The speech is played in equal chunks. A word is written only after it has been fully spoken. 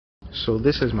So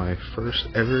this is my first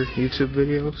ever YouTube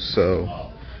video,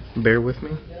 so bear with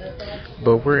me.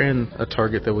 But we're in a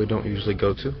Target that we don't usually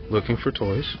go to, looking for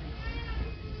toys.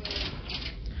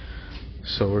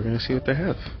 So we're gonna see what they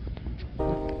have.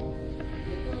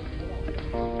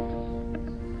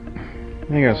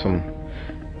 They got some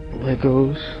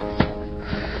Legos,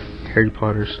 Harry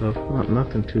Potter stuff,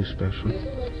 nothing too special.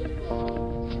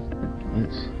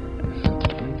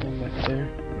 Anything back there?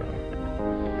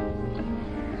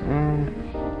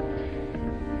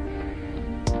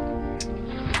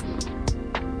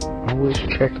 Always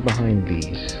check behind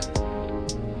these.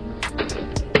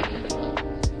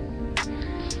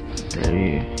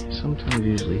 They sometimes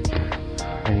usually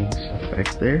hiding stuff back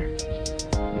there.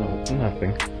 No,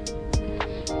 nothing.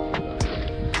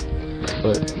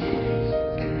 But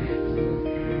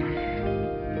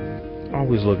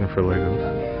always looking for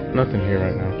Legos. Nothing here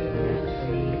right now.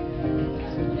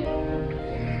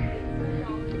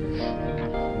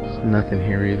 Nothing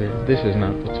here either. This is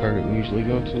not the Target we usually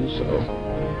go to, so.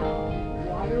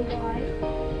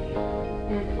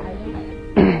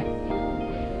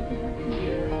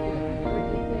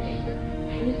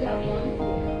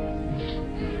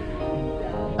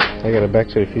 I got a Back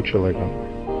to the Future Lego.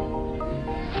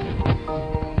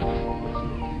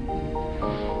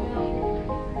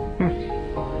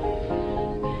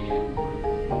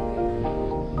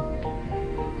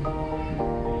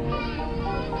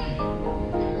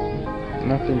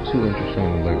 Nothing too interesting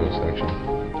in the Lego section.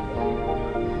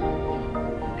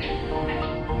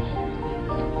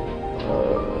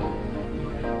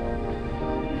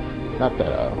 Not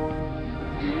that aisle.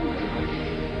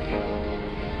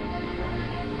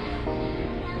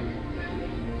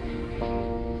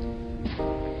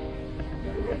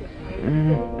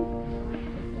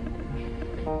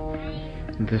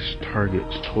 This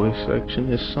Target's toy section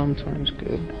is sometimes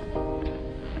good.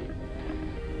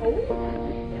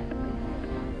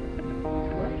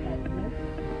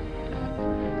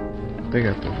 They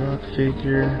got the Rock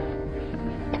figure.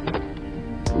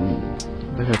 Ooh,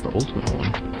 they got the Ultimate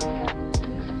one.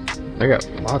 They got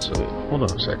lots of it. Hold on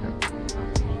a second.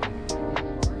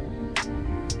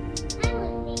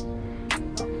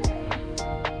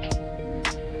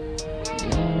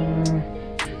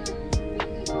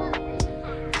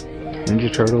 Ninja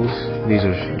Turtles. These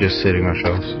are just sitting on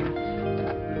shelves.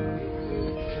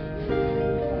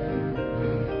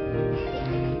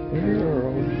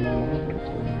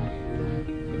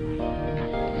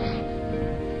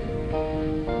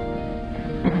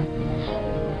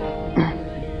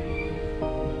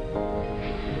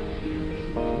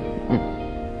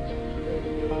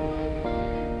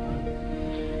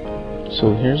 So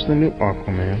here's the new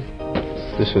Aquaman.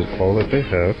 This is all that they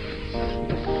have.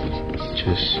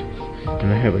 And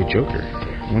they have a Joker.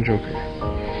 One Joker.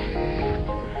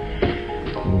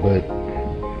 But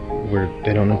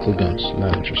they don't include guns.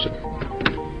 Not interested.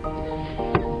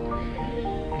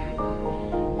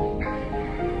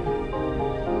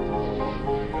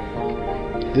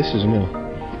 This is new.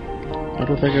 I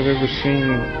don't think I've ever seen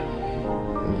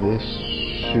this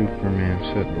Superman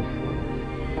set before.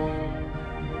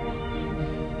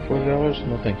 $40?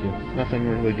 No thank you. Nothing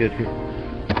really good here.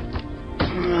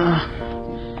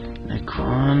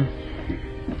 Necron.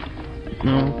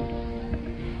 No.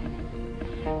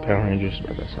 Power Rangers,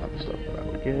 but that's not the stuff that I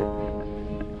would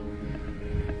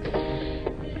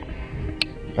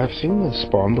get. I've seen this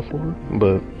Spawn before,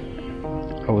 but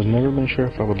I was never been sure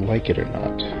if I would like it or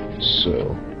not.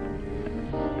 So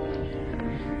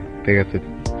they got the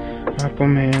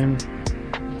Aquaman,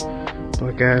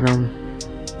 Black Adam.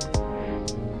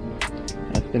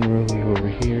 Nothing really over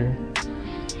here.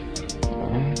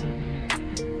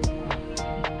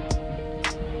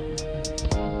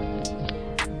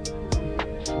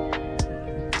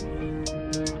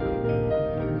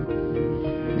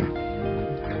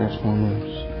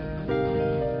 Transformers.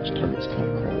 This Target's kind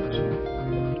of crowded too.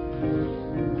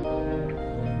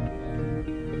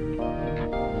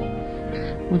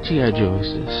 What G.I. Joe is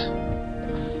this?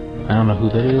 I don't know who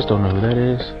that is, don't know who that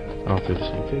is. I don't know if they're the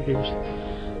same figures.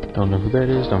 Don't know who that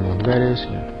is, don't know who that is.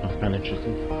 Yeah, I'm kind of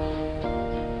interested.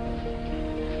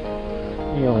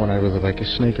 The only one I really like is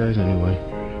Snake Eyes anyway.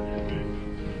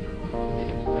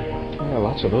 Yeah,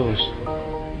 lots of those.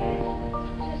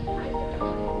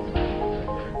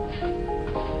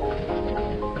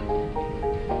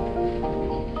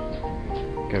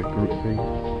 Got a Groot thing.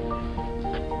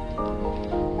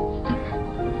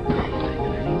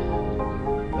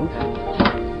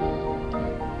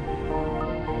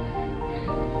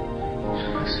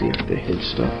 Let's see if they hid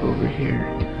stuff over here.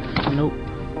 Nope.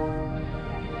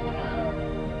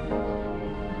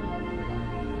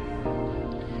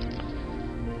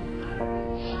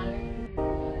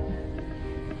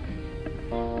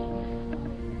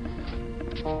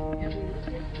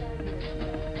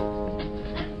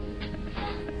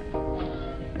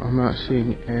 I'm not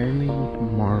seeing any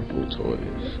Marvel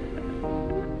toys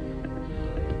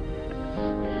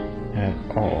at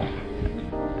all.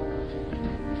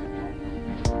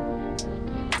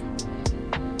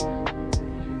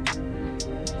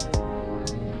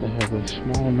 They have a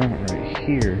small amount right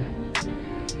here,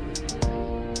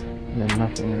 and then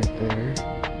nothing right there.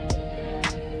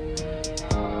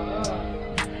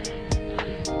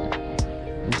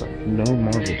 There's like no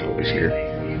Marvel toys here.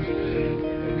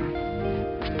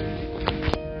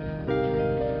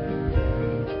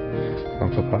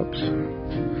 Funko Pops.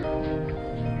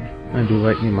 I do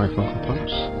like me my Funko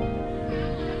Pops.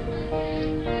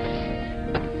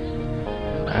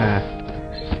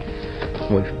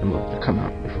 Wait for them to come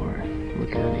out before I look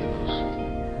at any of those.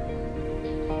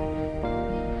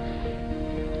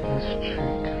 Let's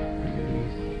check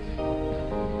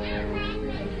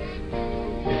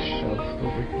this shelf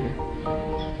over here.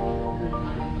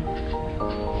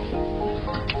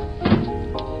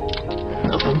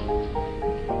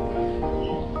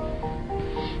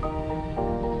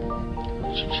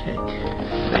 Let's check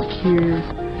back here.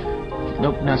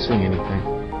 Nope, not seeing anything.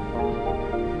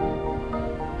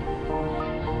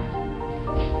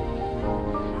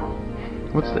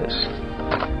 What's this?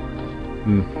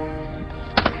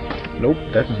 Nope,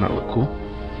 that does not look cool.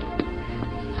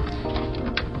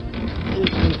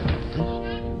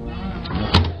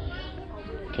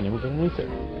 Can you get underneath there?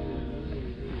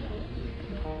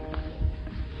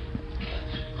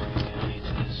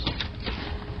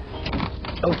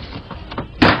 Oh!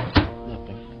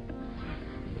 Nothing.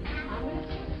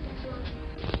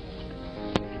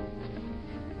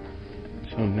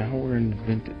 So now we're in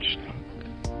vintage stock.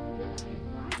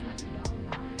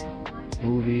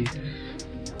 Movies.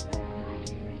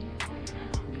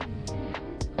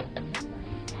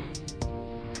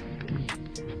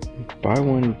 Buy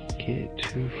one, get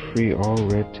two free all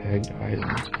red tagged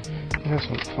items. I have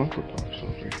some Funko Pops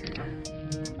over here.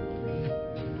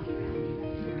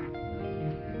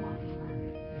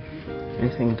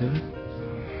 Anything good?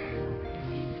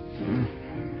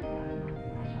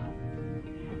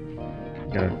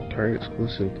 Got a Target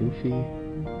exclusive Goofy.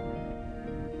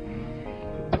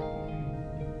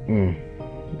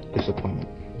 Disappointment.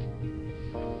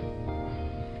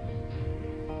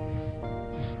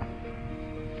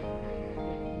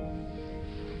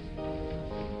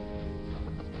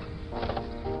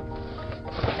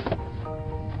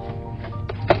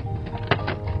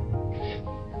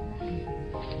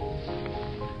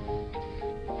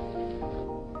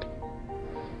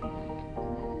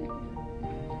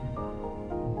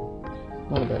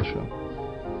 Not a bad show.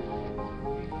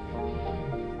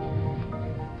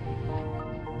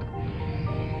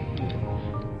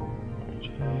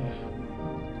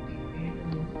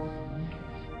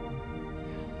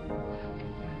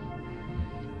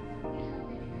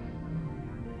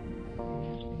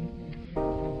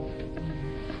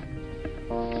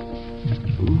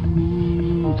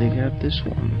 Ooh, they got this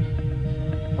one.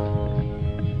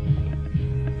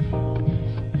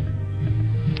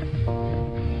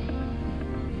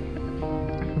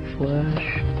 Flash.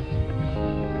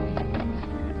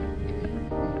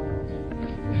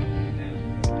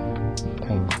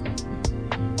 Penguin.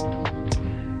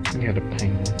 We got a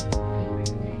penguin.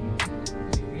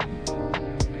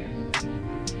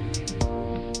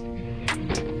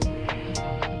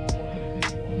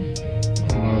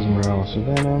 Miles Morales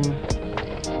Venom.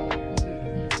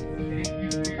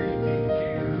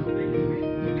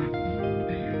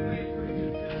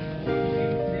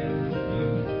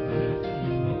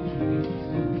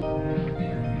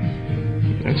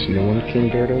 That's no one King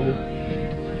Daredevil.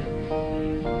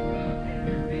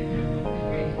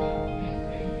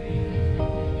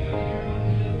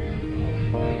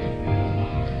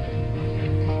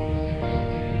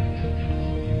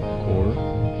 Or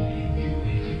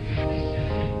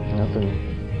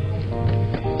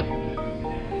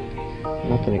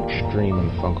nothing extreme in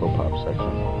the Funko Pop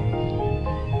section.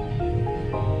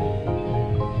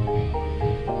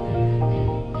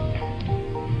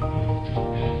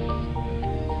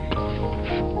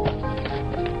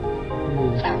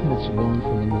 That's a villain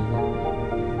from the movie.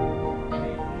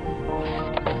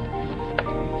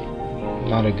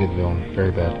 Not a good villain.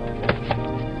 Very bad.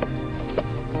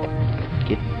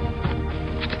 Get.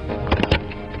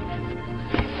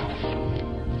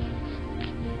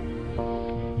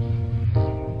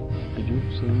 Did you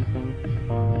see anything?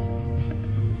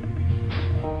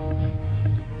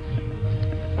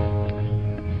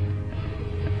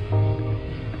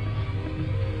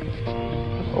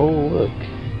 Oh, look.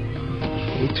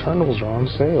 Eternals are on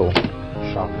sale.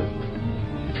 Shocker.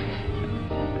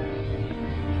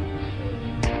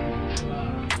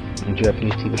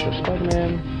 Japanese TV show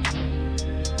Spider-Man.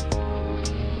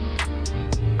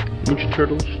 Ninja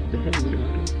Turtles. The hell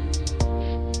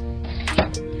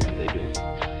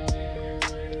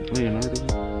Leonardo? Leonardo.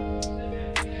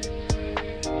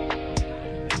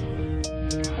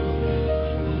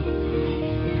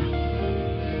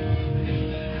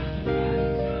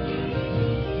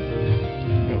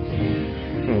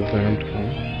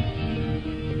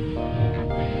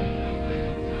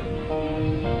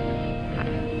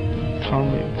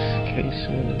 Comics,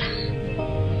 cases.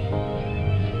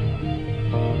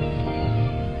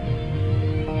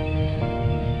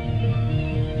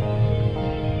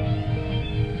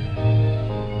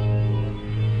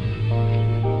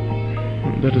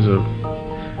 That is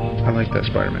I like that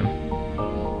Spider-Man.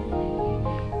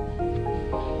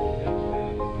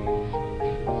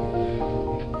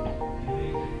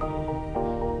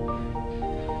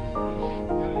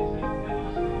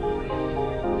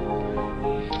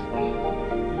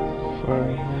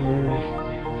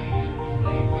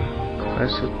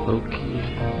 Classic Loki.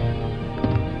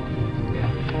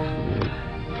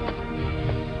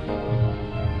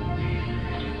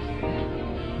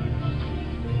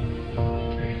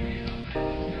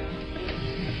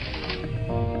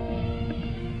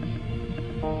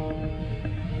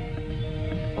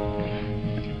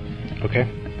 Okay.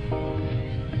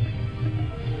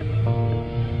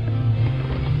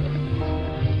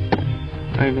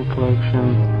 Item collection.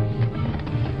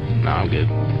 No, I'm good.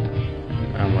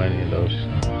 I don't want any of those.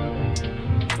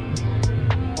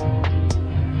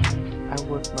 I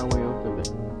worked my way off of it.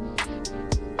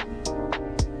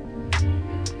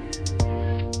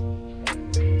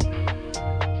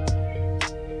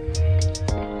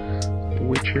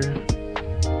 Witcher.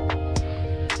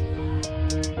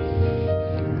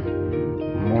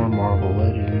 More Marvel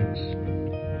Legends.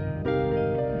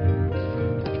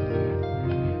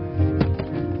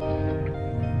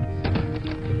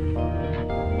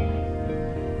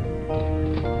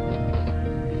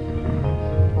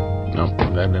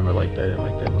 I never liked that. I didn't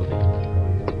like that movie.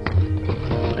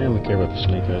 I only care about the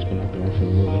Snake Eyes, but not the one from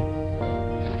the movie.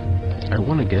 I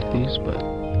want to get these, but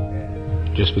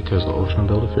just because the Ultron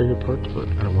Build-A-Figure parts, but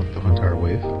I don't want the entire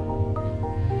wave.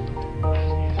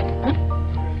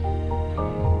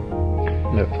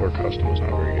 That Thor costume was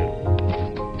not very good.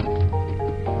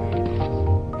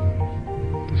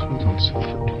 This one's on sale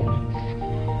for $20.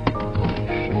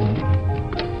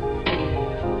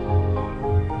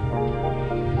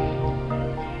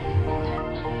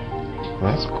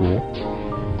 That's cool.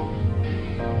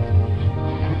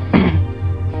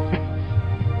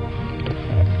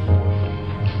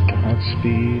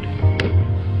 Godspeed.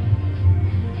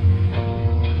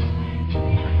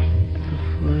 The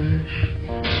Flash.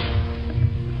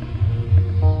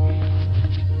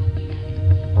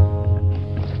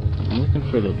 I'm looking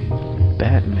for the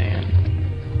Batman.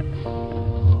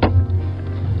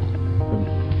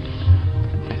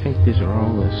 I think these are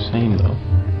all the same though.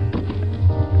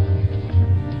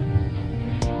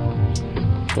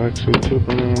 Black suit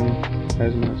Superman,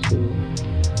 hazmat suit,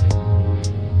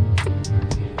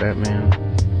 Batman,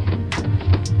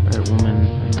 Batwoman,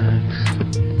 Max.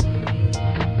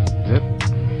 Yep.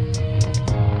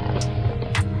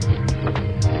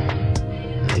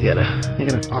 I got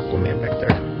an Aquaman back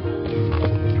there.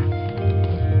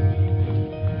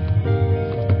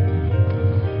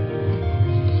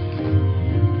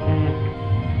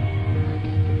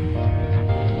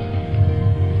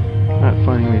 Not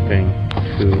finding anything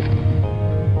too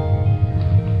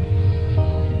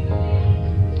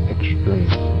extreme.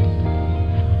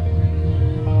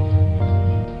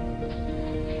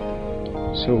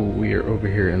 So we are over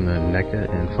here in the NECA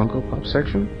and Funko Pop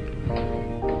section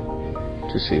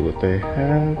to see what they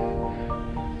have.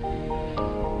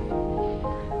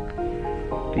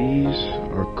 These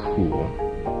are cool.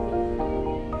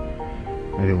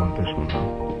 I didn't want this one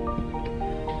though.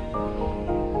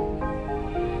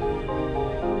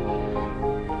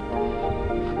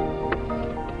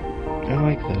 I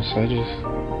like this. I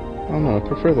don't know, I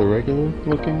prefer the regular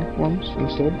looking ones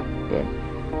instead, but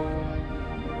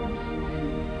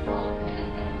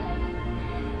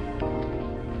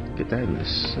get that in the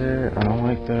set. I don't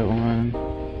like that one.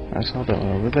 I saw that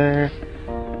one over there.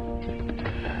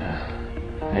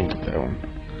 I hate that one.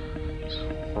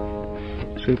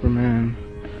 Superman.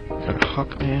 I got a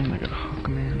Hawkman.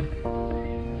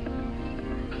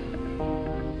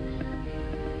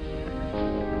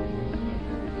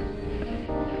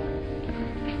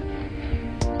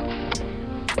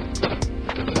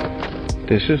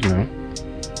 This is new.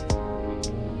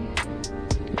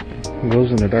 Glows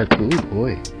in the dark. Ooh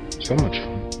boy, so much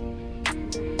fun.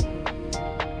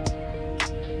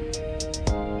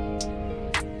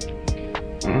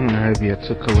 I've yet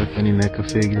to collect any NECA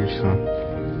figures, so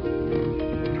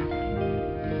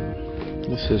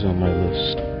this is on my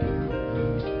list.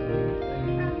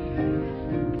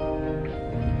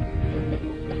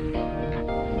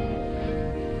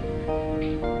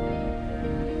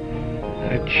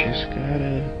 I just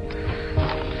gotta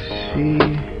see.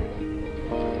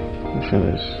 Look at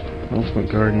this. Ultimate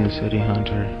Guardian City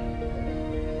Hunter.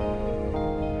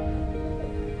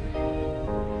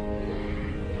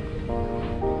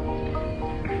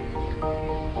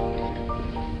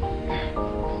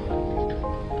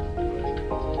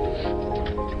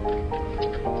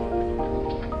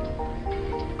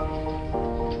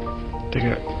 They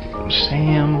got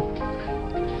Sam.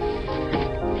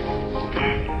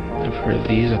 I've heard of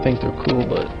these. I think they're cool,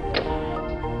 but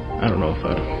I don't know if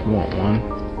I'd want one.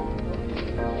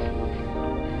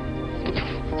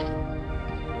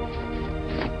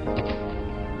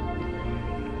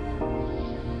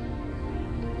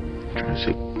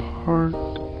 Jurassic Park.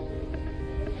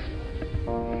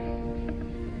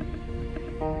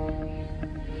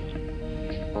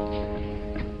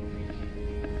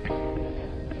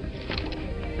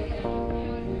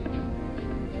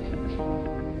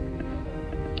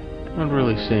 Not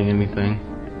really seeing anything.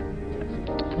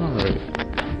 Alright.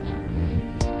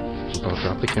 I'll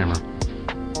drop the camera.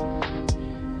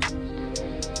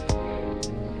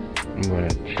 I'm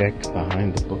gonna check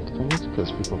behind the book things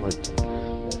because people like to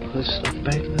put stuff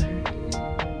back there.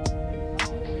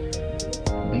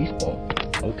 Baseball.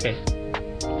 Okay.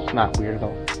 It's not weird at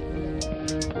all.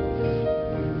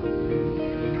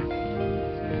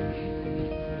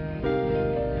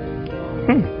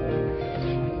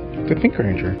 The Pink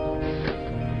Ranger.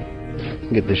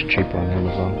 Get this cheaper on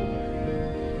Amazon.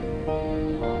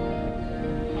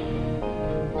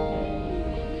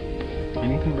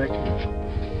 Anything back here?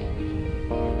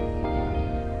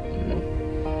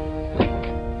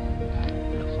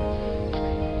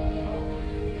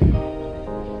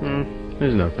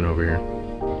 There's nothing over here.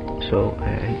 So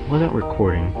I wasn't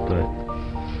recording, but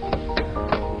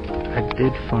I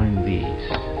did find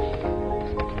these.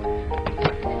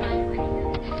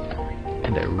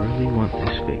 And I really want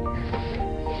this figure.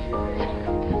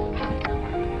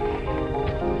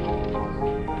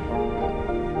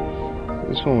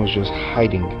 This one was just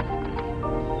hiding.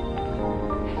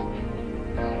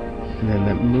 And then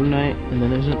that Moon Knight, and then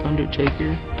there's an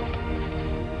Undertaker.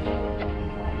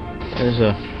 There's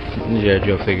a G.I.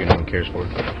 Joe figure no one cares for.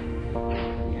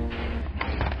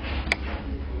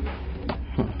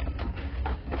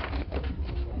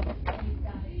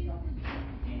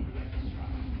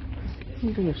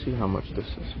 I'm gonna see how much this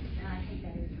is.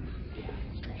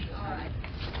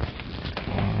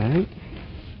 Alright.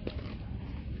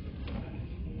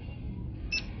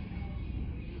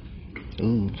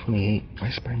 Ooh, 28. Why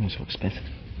is Spider-Man so expensive?